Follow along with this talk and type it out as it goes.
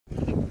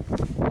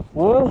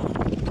Well,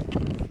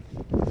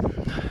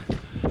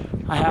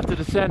 I have to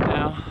descend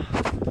now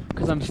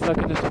because I'm stuck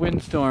in this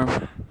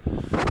windstorm.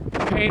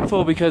 It's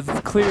painful because it's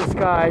clear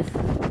skies.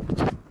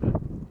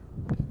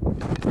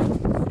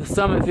 The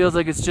summit feels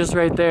like it's just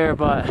right there,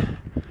 but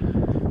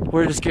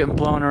we're just getting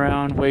blown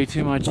around way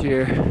too much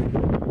here.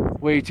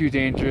 Way too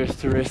dangerous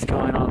to risk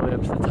going all the way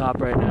up to the top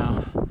right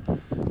now.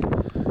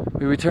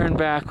 We return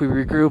back, we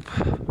regroup,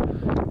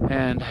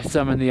 and I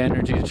summon the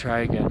energy to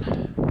try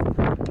again.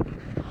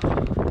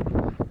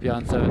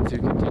 Beyond 7-2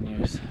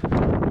 continues.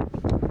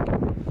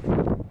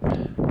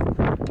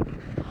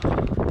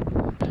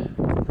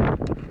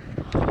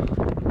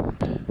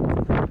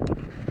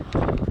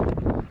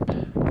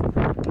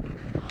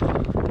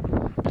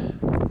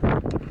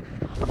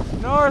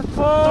 North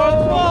Pole!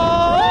 North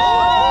Pole!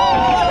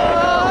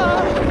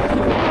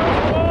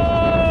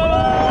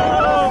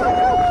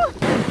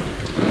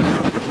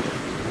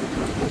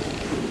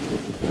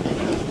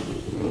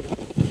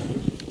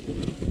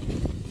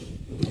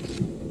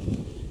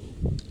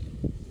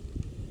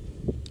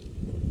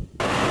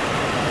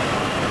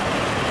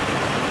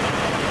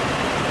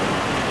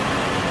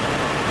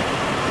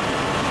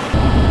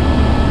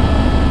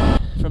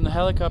 From the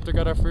helicopter,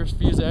 got our first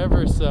views of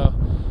Everest, so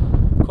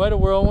quite a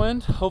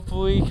whirlwind.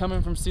 Hopefully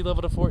coming from sea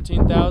level to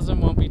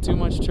 14,000 won't be too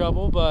much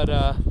trouble, but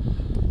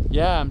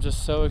yeah, I'm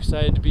just so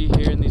excited to be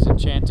here in these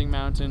enchanting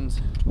mountains.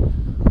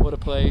 What a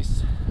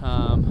place.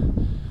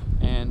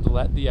 And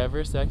let the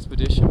Everest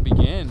expedition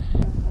begin.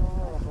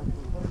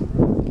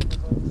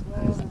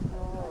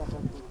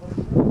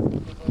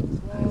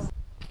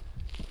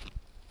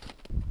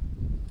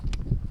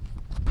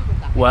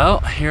 Well,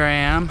 here I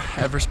am,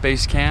 Everest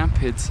Base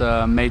Camp. It's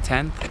May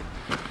 10th,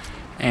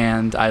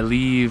 and I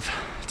leave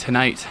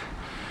tonight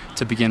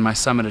to begin my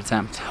summit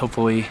attempt,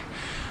 hopefully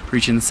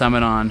reaching the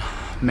summit on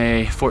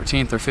May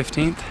 14th or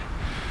 15th.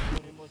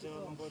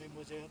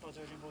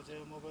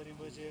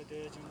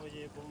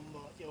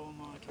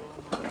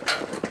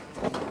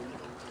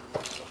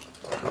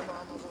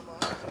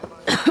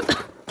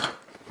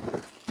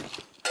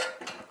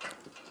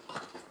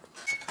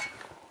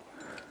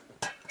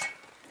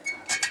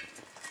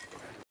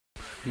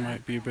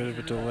 Might be a bit of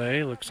a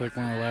delay. Looks like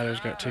one of the ladders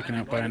got taken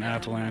out by an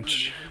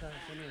avalanche.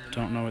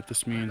 Don't know what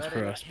this means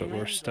for us, but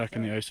we're stuck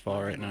in the ice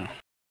fall right now.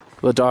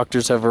 The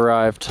doctors have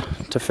arrived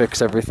to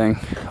fix everything,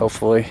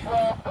 hopefully.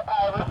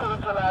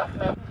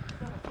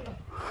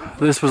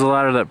 This was a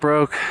ladder that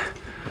broke.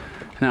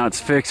 Now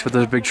it's fixed, but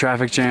there's a big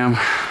traffic jam.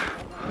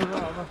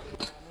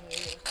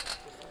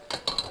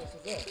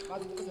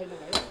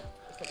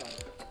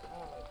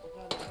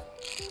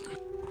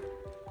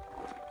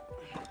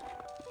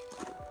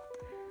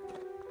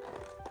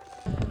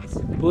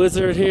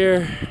 Blizzard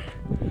here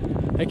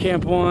at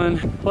Camp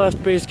 1.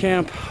 Left base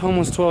camp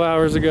almost 12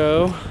 hours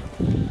ago.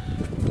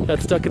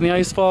 Got stuck in the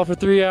ice fall for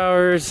 3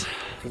 hours.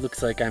 It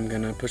looks like I'm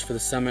gonna push for the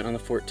summit on the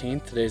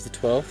 14th. Today's the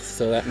 12th,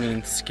 so that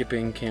means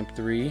skipping Camp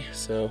 3.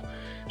 So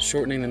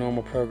shortening the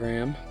normal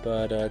program,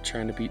 but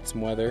trying to beat some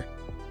weather.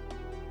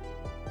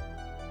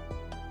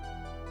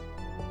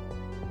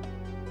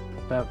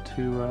 About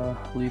to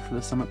leave for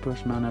the summit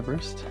push, Mount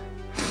Everest.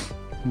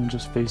 And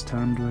just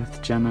FaceTimed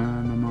with Jenna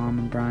and my mom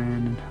and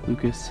Brian and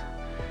Lucas,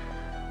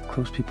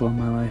 close people in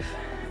my life,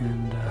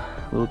 and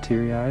a little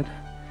teary-eyed,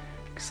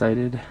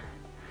 excited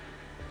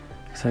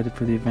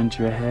for the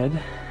adventure ahead.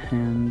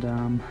 And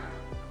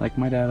like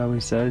my dad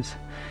always says,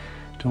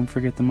 don't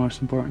forget the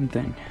most important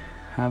thing,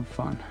 have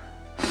fun.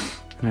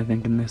 And I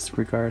think in this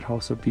regard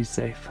also be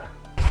safe.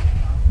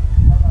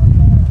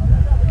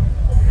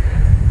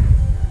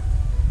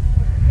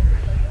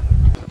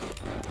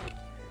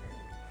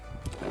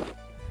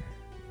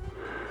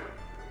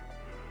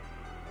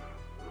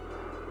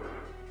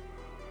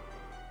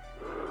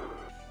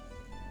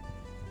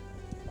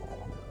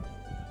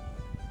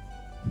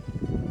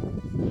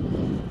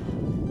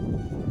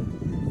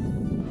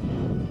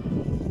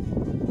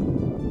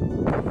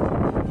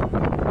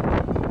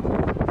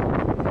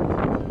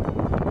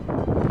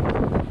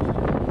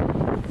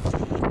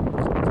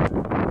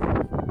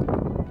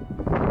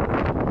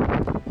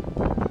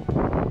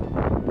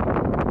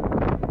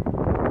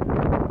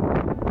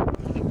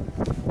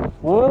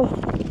 Well,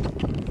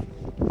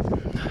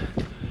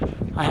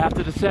 I have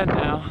to descend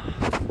now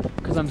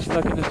because I'm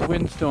stuck in this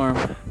windstorm.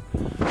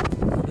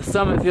 The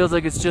summit feels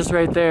like it's just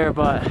right there,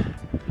 but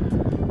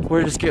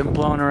we're just getting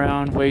blown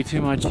around way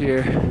too much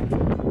here.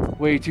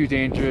 Way too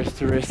dangerous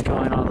to risk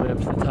going all the way up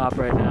to the top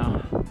right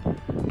now.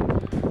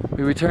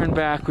 We return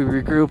back, we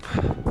regroup,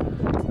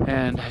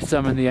 and I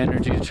summon the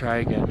energy to try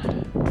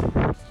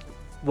again.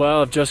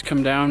 Well, I've just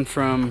come down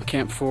from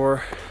Camp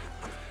 4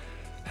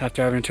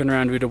 after having to turn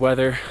around due to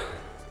weather.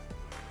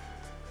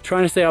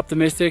 Trying to stay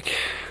optimistic,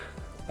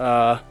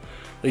 at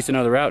least I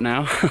know the route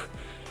now.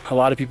 A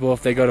lot of people,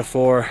 if they go to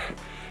 4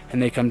 and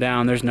they come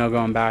down, there's no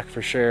going back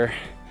for sure.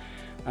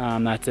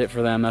 That's it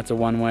for them, that's a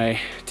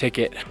one-way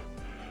ticket.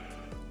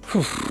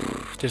 Whew,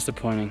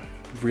 disappointing,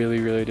 really,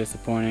 really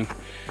disappointing.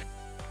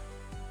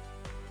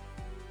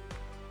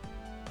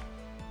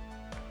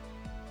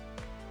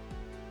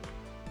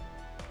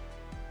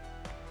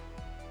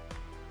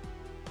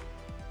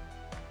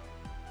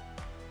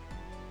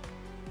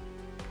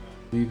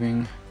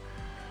 Leaving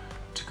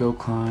to go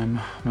climb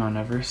Mount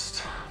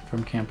Everest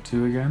from Camp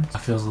 2 again. It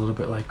feels a little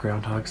bit like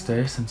Groundhog's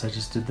Day since I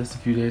just did this a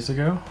few days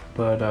ago,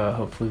 but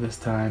hopefully this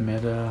time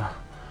it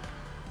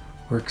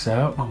works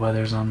out. The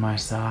weather's on my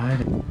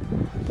side.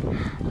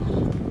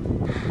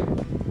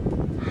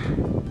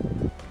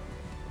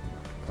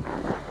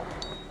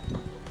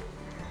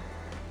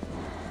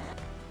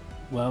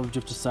 Well, we've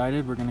just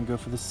decided we're gonna go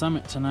for the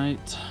summit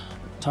tonight.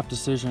 Tough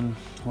decision,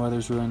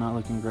 weather's really not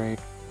looking great.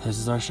 This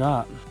is our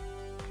shot.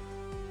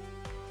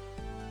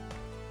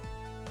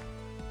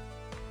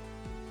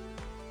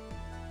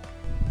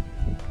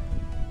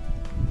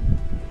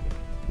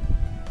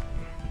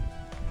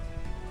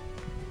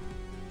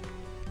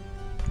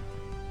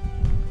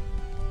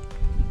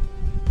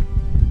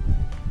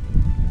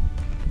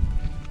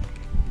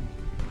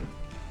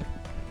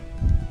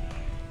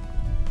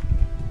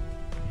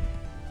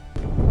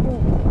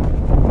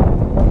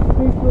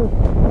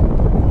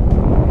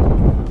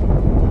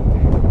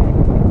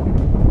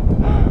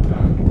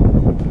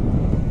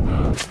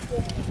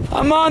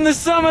 I'm on the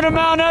summit of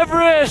Mount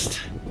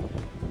Everest!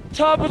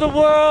 Top of the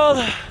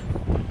world!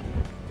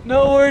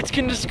 No words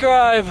can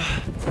describe.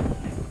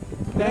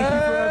 Thank you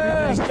for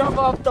everything. Top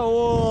of the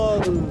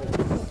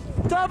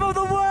world! Top of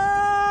the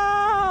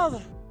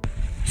world!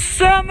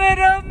 Summit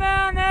of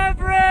Mount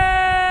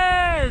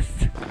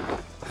Everest!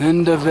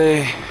 End of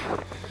a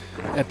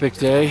epic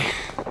day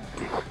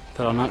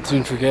that I'll not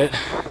soon forget.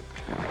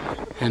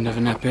 End of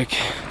an epic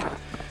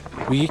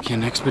week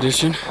and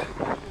expedition.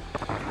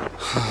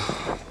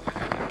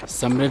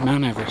 Summited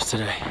Mount Everest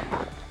today.